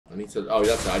I need to. Oh,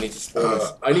 that's it. I need to spawn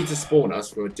us. I need to spawn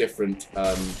us from a different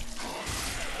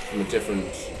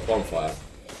bonfire.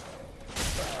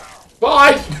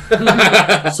 Bye.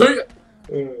 Sweet.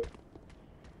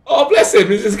 Oh, bless him.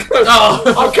 He's just going. Oh,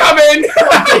 I'm coming.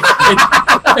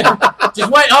 Just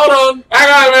wait. Hold on.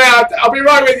 Hang on a minute. I'll be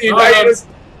right with you.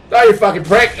 No, you fucking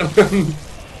prick.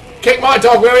 Kick my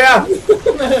dog, will ya?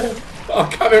 I'm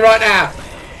coming right now.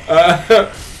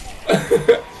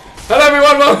 Hello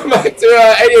everyone, welcome back to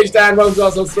ADHDan Welcome to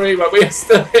Dark Souls 3, where we are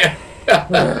still here.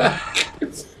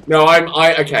 No,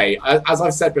 okay, as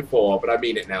I've said before, but I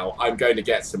mean it now, I'm going to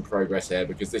get some progress here,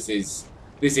 because this is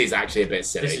actually a bit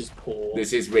silly. This is poor.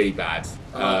 This is really bad.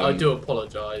 I do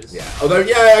apologise. Yeah, although,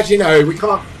 yeah, actually no, we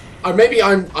can't, maybe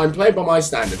I'm playing by my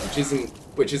standards,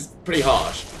 which is pretty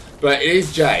harsh, but it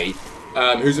is Jay,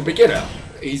 who's a beginner.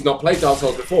 He's not played Dark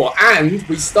Souls before, and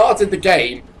we started the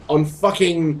game on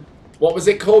fucking, what was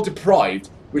it called? Deprived,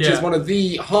 which is one of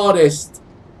the hardest.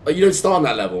 Like, you don't start on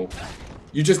that level.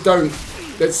 You just don't.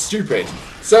 That's stupid.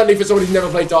 Certainly for someone who's never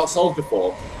played Dark Souls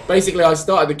before. Basically, I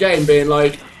started the game being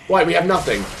like, right, we have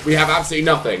nothing. We have absolutely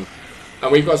nothing,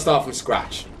 and we've got to start from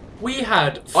scratch. We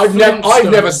had. I've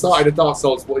never started a Dark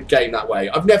Souls game that way.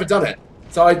 I've never done it.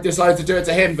 So I decided to do it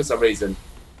to him for some reason.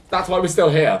 That's why we're still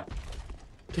here.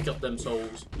 Pick up them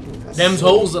souls. Them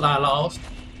souls at our last.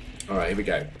 Alright, here we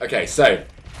go. Okay, so.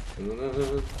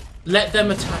 Let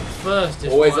them attack first.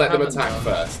 Always let them attack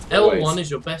first. L1 is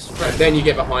your best friend. And then you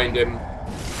get behind him.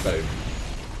 Boom.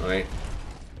 Alright.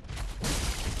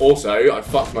 Also, I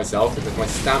fucked myself because my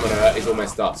stamina is all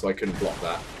messed up, so I couldn't block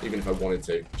that. Even if I wanted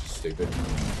to. Which is stupid.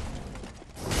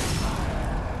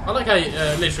 I like how,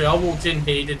 literally, I walked in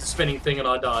here, did the spinning thing, and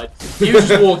I died. You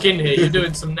just walk in here, you're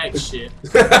doing some next shit.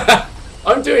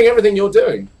 I'm doing everything you're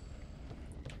doing.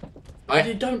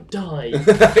 You don't die.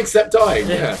 Except dying,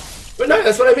 yeah. But no,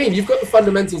 that's what I mean. You've got the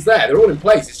fundamentals there. They're all in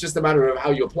place. It's just a matter of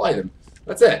how you apply them.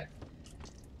 That's it.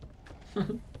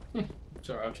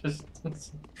 Sorry, I'm just...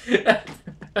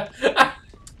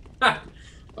 I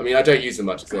mean, I don't use them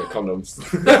much because they're condoms.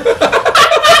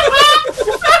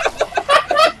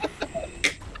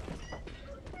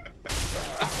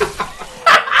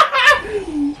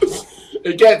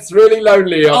 It gets really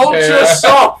lonely up here. Ultra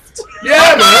soft!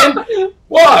 Yeah, man!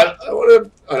 What? I want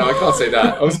to... Oh, no, I can't say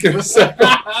that. I was going to say...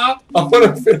 I want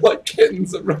to feel like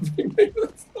kittens are rubbing me.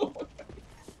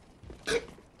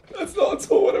 That's not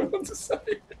at all what I want to say.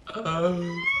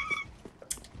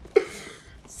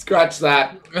 Scratch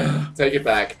that. Take it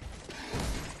back.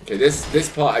 Okay, this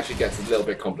part actually gets a little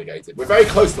bit complicated. We're very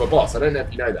close to a boss. I don't know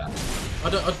if you know that.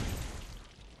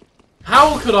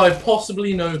 How could I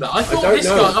possibly know that? I thought this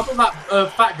guy, I thought that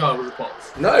fat guy was a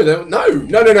boss. No. You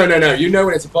know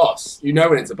when it's a boss. You know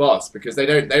when it's a boss because they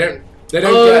don't. Oh,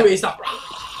 it's that.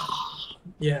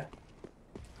 Yeah.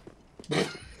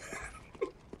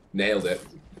 Nailed it.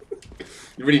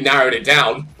 You really narrowed it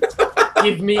down.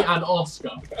 Give me an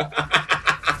Oscar.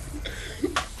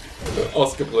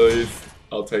 Oscar, please.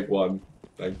 I'll take one.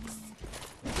 Thanks.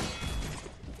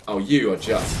 Oh, you are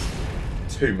just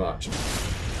too much.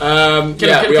 Kill him.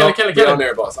 We are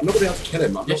near a boss. I'm not going to be able to kill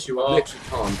him. Yes, you are. I literally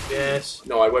can't. Yes.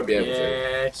 No, I won't be able to.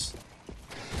 Yes.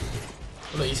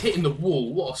 Look, he's hitting the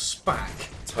wall. What a spack.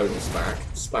 Total spack.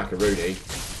 Spack-a-rooney.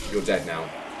 You're dead now.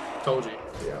 Told you.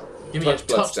 Yeah. Give me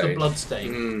touch the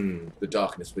bloodstain. The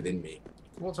darkness within me.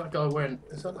 What's that guy wearing?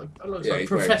 Is that like, that looks Yeah, like he's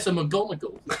Professor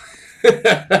McGonagall.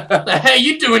 What the hell are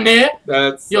you doing here?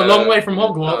 You're a long way from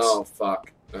Hogwarts. Oh,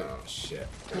 fuck. Oh, shit.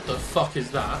 What the fuck is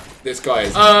that? This guy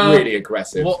is really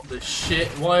aggressive. What the shit?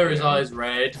 Why are his eyes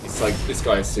red? It's like, this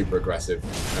guy is super aggressive.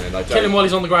 And I don't... Kill him while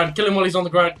he's on the ground. Kill him while he's on the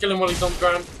ground. Kill him while he's on the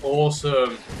ground.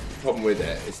 Awesome. The problem with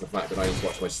it is the fact that I need to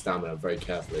watch my stamina very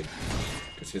carefully.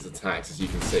 Because his attacks, as you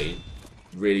can see,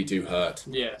 really do hurt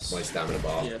my stamina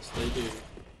bar. Yes, they do.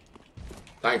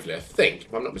 Thankfully, I think,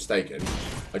 if I'm not mistaken,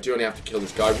 I do only have to kill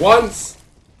this guy once!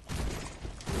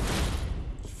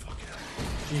 Fucking hell.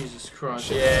 Jesus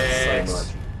Christ. Yes! So much.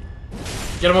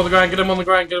 Get him on the ground, get him on the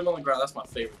ground, get him on the ground. That's my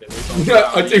favourite bit.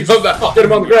 Yeah, I do love that. Get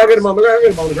him on the ground, get him on the ground,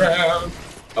 get him on the ground!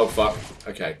 Oh, fuck.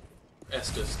 Okay.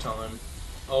 Estes time.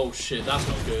 Oh shit, that's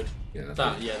not good. Yeah,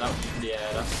 that's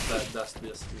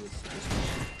this.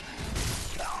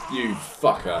 You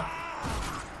fucker.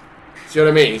 See what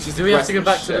I mean? It's just do we have to go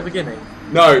back to the beginning?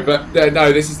 No, but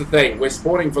no, this is the thing. We're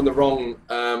spawning from the wrong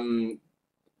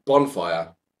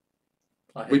bonfire.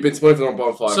 We've been spawning from the wrong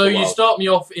bonfire so for a while. You start me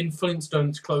off in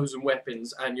Flintstones, clothes and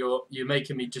weapons, and you're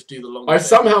making me just do the long I've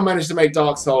somehow managed to make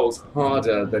Dark Souls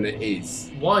harder than it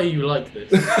is. Why are you like this?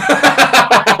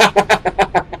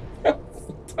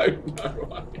 Don't know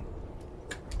why.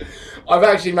 I've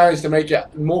actually managed to make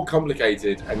it more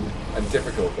complicated and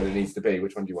difficult than it needs to be.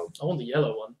 Which one do you want? I want the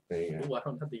yellow one. There you go. Oh, I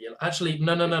haven't had the yellow. Actually,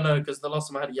 no, because the last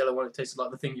time I had a yellow one, it tasted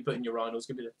like the thing you put in your urinal. It's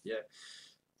gonna be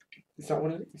Is that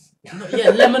what it is? No, yeah,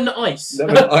 lemon ice.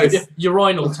 Lemon ice.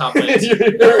 Urinal tablet.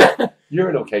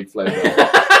 Urinal cake flavour.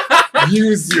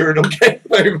 Use urinal cake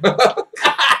flavour.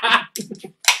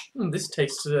 This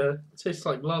tastes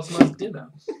like last night's dinner.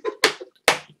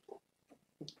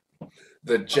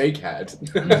 The Jake had.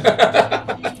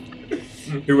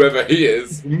 Whoever he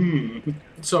is.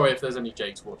 Sorry if there's any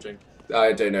Jakes watching.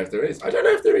 I don't know if there is. I don't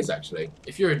know if there is, actually.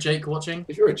 If you're a Jake watching...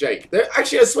 If you're a Jake.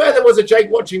 Actually, I swear there was a Jake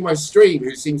watching my stream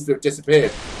who seems to have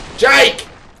disappeared. Jake!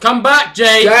 Come back,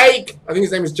 Jake! Jake! I think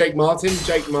his name was Jake Martin.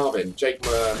 Jake Marvin. Jake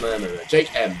Jake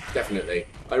M, definitely.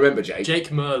 I remember Jake.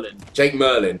 Jake Merlin. Jake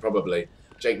Merlin, probably.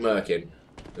 Jake Merkin.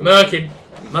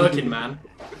 Merkin man.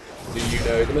 Do you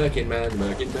know the Merkin man?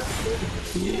 Merkin man.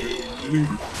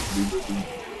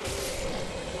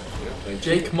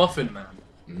 Jake Muffin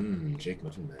man. Jake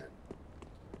Muffin man.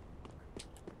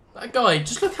 That guy,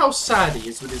 just look how sad he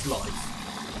is with his life.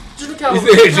 Just look how,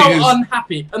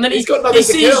 unhappy. And then he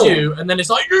sees you, and then it's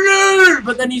like, no!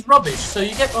 But then he's rubbish. So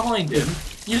you get behind him,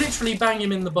 you literally bang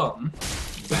him in the bum.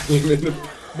 Bang him in the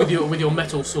with your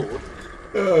metal sword.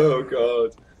 Oh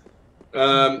god.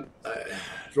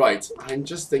 Right, I'm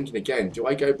just thinking again. Do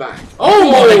I go back?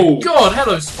 Oh my god!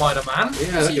 Hello, Spider-Man.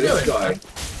 Yeah, look at this guy.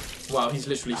 Wow, he's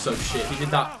literally so shit. He did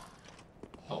that.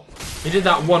 Oh, he did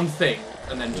that one thing,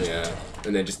 and then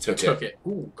just took it.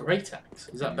 Ooh, great axe.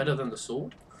 Is that better than the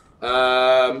sword?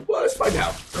 Well, let's find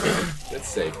out. Let's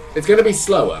see. It's going to be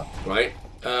slower, right?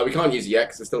 We can't use it yet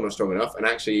because it's still not strong enough, and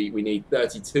actually we need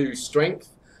 32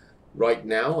 strength. Right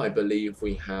now, I believe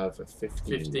we have a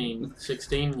 15.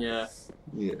 16, yeah.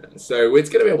 Yeah, so it's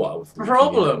going to be a while.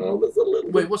 Problem.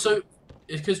 Wait, what? So,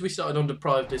 it's because we started on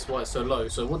deprived is why it's so low.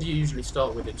 So, what do you usually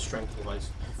start with in strength-wise?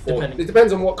 It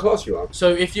depends on what class you are.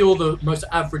 So, if you're the most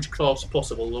average class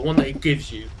possible, the one that it gives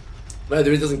you. No, it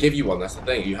doesn't give you one. That's the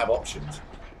thing. You have options.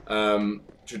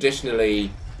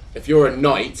 Traditionally, if you're a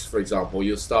knight, for example,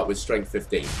 you'll start with strength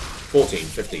 15, 14,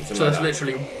 15, something so like that's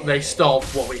literally they start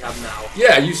what we have now.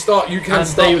 Yeah, you can and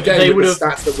start the game with the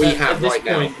stats that we have right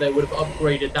now. At this point, they would have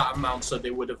upgraded that amount, so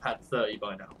they would have had 30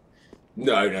 by now.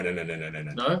 No. No? No.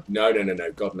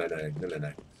 God, no.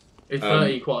 Is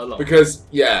 30 quite a lot? Because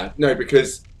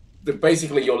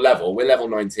basically your level, we're level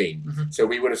 19, so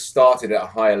we would have started at a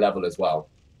higher level as well.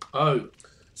 Oh.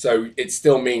 So it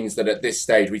still means that at this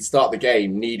stage, we'd start the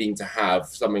game needing to have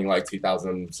something like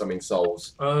 2,000 something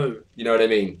souls. Oh. You know what I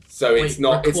mean? So it's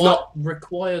not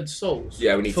required souls.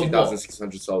 Yeah, we need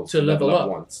 2,600 souls to level up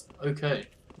once. Okay.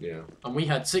 Yeah. And we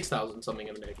had 6,000 something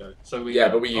a minute ago. So we. Yeah,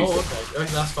 but we used. Oh,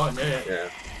 okay. That's fine. Yeah.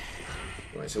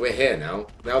 Right, so we're here now.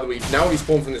 Now we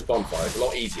spawned from this bonfire, it's a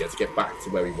lot easier to get back to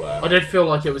where we were. I did feel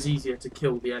like it was easier to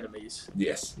kill the enemies.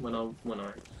 Yes. When I.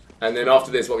 And then after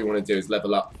this, what we want to do is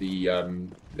level up the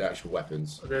actual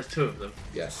weapons. There's 2 of them.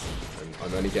 Yes. And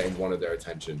I'm only getting one of their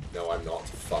attention. No, I'm not.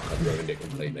 Fuck, I've ruined it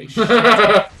completely.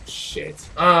 Shit.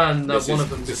 And one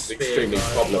of them is extremely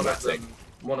problematic.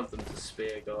 One of them's a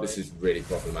spear guy. This is really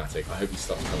problematic. I hope he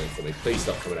stops coming for me. Please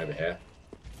stop coming over here.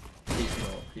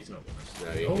 He's not with us.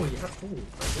 No, you have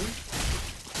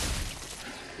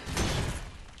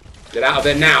Get out of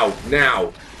there now!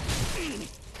 Now!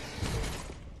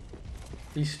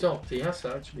 He stopped. He has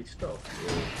to actually stop.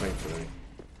 Yeah, thankfully.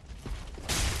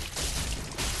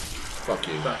 Fuck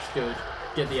you. That's good.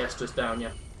 Get the esters down,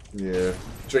 yeah. Yeah.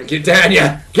 Drink it down,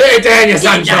 yeah! Get it down, you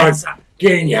sunshine!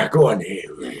 Get in, yeah! Go on here.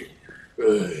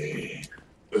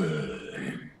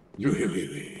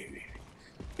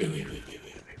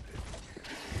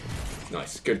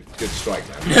 Nice. Good strike,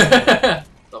 man. That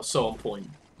was so on point.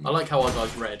 I like how our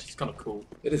guy's red. It's kind of cool.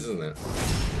 It is, isn't it?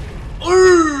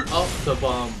 Ooh! Up the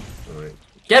bum. Right.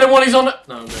 Get him while he's on it.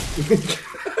 No, I'm good.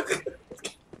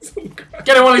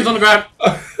 Get him while he's on the ground.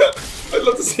 I'd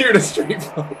love to see you in a street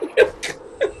fight.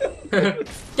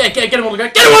 Get him on the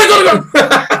ground. Get him while he's on the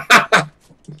ground.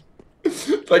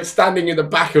 Like standing in the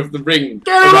back of the ring.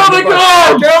 Get him on the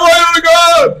ground. Get him on the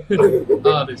ground.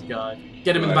 Oh, this guy.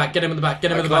 Get him in the back. Get him in the back.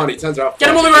 Get him in the back. He turns around. Get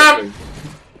him on the ground.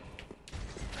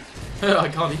 I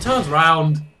can't. He turns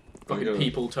round. Fucking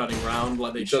people turning round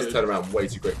like they should. He does turn around way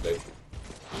too quickly.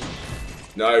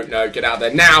 No, get out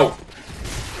there now!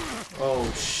 Oh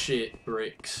shit,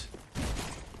 bricks.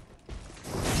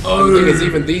 Oh, the thing is,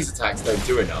 even these attacks don't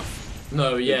do enough.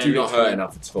 No, yeah. They do not hurt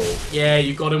enough at all. Yeah,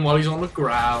 you got him while he's on the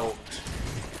ground.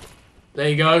 There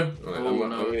you go. Right, I'm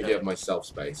going to give myself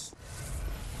space.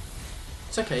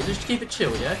 It's okay, just keep it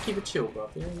chill, yeah? Keep it chill, bro.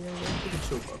 Yeah. Keep it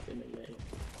chill, bro. Yeah.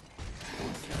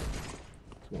 Okay.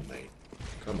 Come on, mate.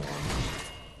 Come on.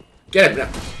 Get him now.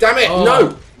 Damn it! Oh,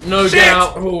 no! No, Shit! get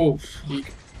out! Oh.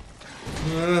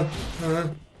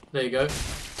 There you go.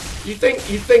 You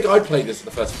think I played this for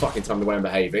the first fucking time the way I'm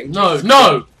behaving? No,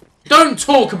 no! Don't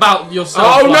talk about yourself.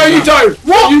 Oh, no, you don't!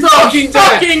 What you the fucking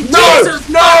fucking no! Jesus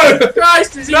No!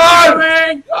 Christ is he No!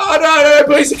 doing? Oh, no,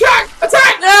 police attack!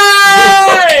 Attack!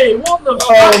 Hey! What the fuck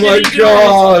Oh my did he do with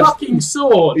God. his fucking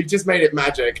sword? He just made it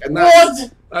magic, and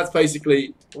What? that's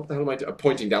basically... What the hell am I doing? I'm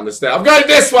pointing down the stair. I'm going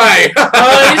this way!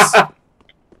 Guys!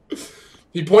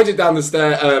 He pointed down the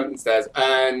stairs,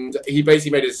 and he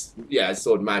basically made his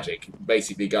sword magic,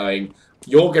 basically going,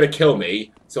 "You're gonna kill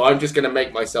me, so I'm just gonna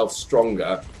make myself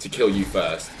stronger to kill you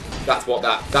first." That's what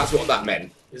that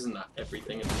meant. Isn't that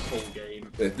everything in the whole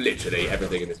game? Literally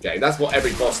everything in this game. That's what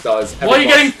every boss does. Why are you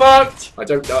getting fucked? I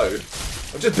don't know.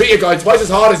 I've just beat a guy twice as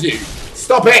hard as you.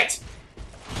 Stop it!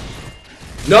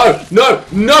 No! No!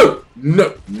 No!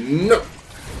 No! No!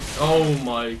 Oh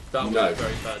my, that was No. a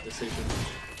very bad decision.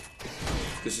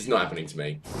 This is not happening to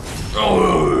me.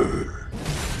 Oh.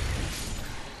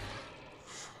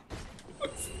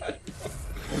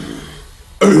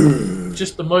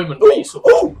 Just the moment where you saw.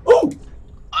 Oh!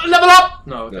 Level up!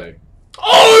 No. No.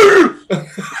 Oh!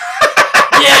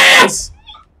 Yes!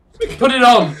 Put it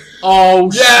on.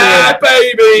 Oh yeah, shit.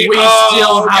 baby! We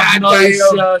still have no damn.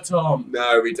 shirt on.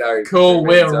 No, we don't. Cool,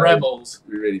 we really we're don't. rebels.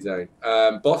 We really don't.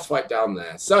 Boss fight down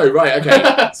there. So, right,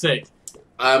 okay. Sick.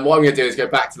 What I'm going to do is go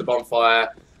back to the bonfire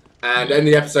and end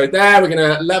the episode there. We're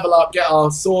going to level up, get our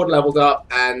sword leveled up,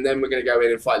 and then we're going to go in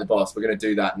and fight the boss. We're going to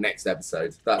do that next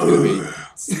episode. That's going to be...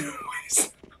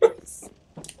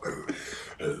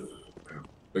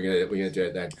 We're gonna do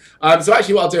it then. So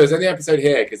actually, what I'll do is end the episode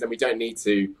here because then we don't need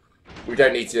to. You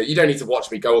don't need to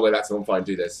watch me go all the way back to the bonfire and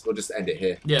do this. We'll just end it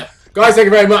here. Yeah. Guys, thank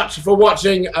you very much for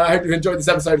watching. I hope you've enjoyed this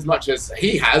episode as much as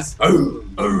he has.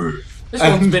 This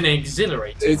one's been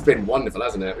exhilarating. It's been wonderful,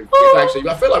 hasn't it? We've actually,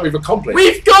 I feel like we've accomplished.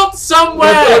 We've got somewhere!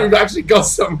 I feel like we've actually got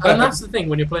somewhere. And that's the thing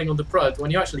when you're playing on Deprived, when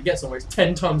you actually get somewhere, it's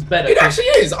 10 times better. It actually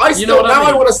is. I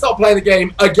want to stop playing the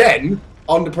game again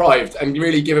on Deprived and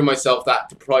really giving myself that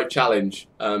Deprived challenge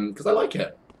because I like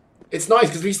it. It's nice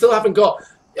because we still haven't got...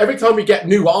 Every time we get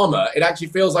new armor, it actually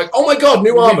feels like, oh my god,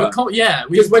 new armor! Yeah,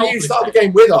 because when you start the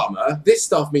game with armor, this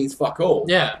stuff means fuck all.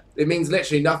 Yeah. It means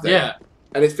literally nothing. Yeah.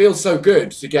 And it feels so good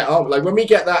to get armor. Like when we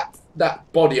get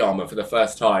that body armor for the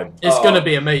first time. It's going to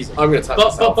be amazing. I'm going to touch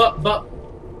myself.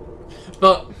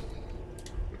 But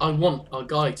I want our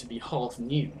guy to be half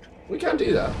nude. We can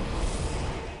do that.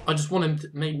 I just want him to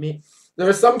make me... There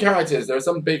are some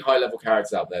big high-level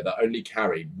characters out there that only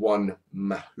carry one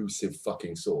massive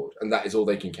fucking sword, and that is all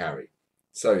they can carry.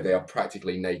 So they are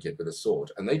practically naked with a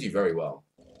sword, and they do very well.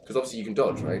 Because obviously you can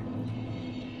dodge, right?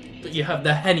 But you have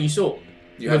the henny sword.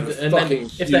 You have the and fucking then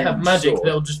if they have magic, sword.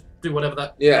 they'll just do whatever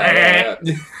that... Yeah.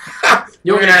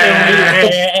 You're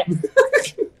gonna kill me.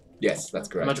 Yes, that's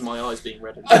correct. Imagine my eyes being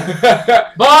red.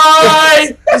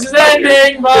 Bye! This is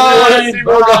ending! Bye!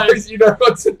 Bye! Guys, you know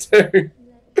what to do.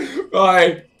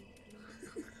 Bye.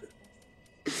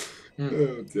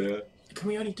 Oh dear. Can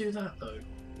we only do that though?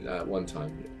 One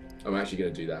time. I'm actually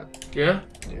going to do that. Yeah?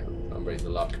 Yeah. I'm raising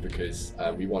the luck because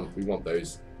we want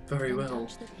those. Very well.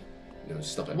 No,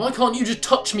 stop it. Why can't you just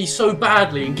touch me so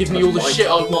badly and give me all the shit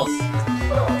I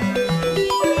want?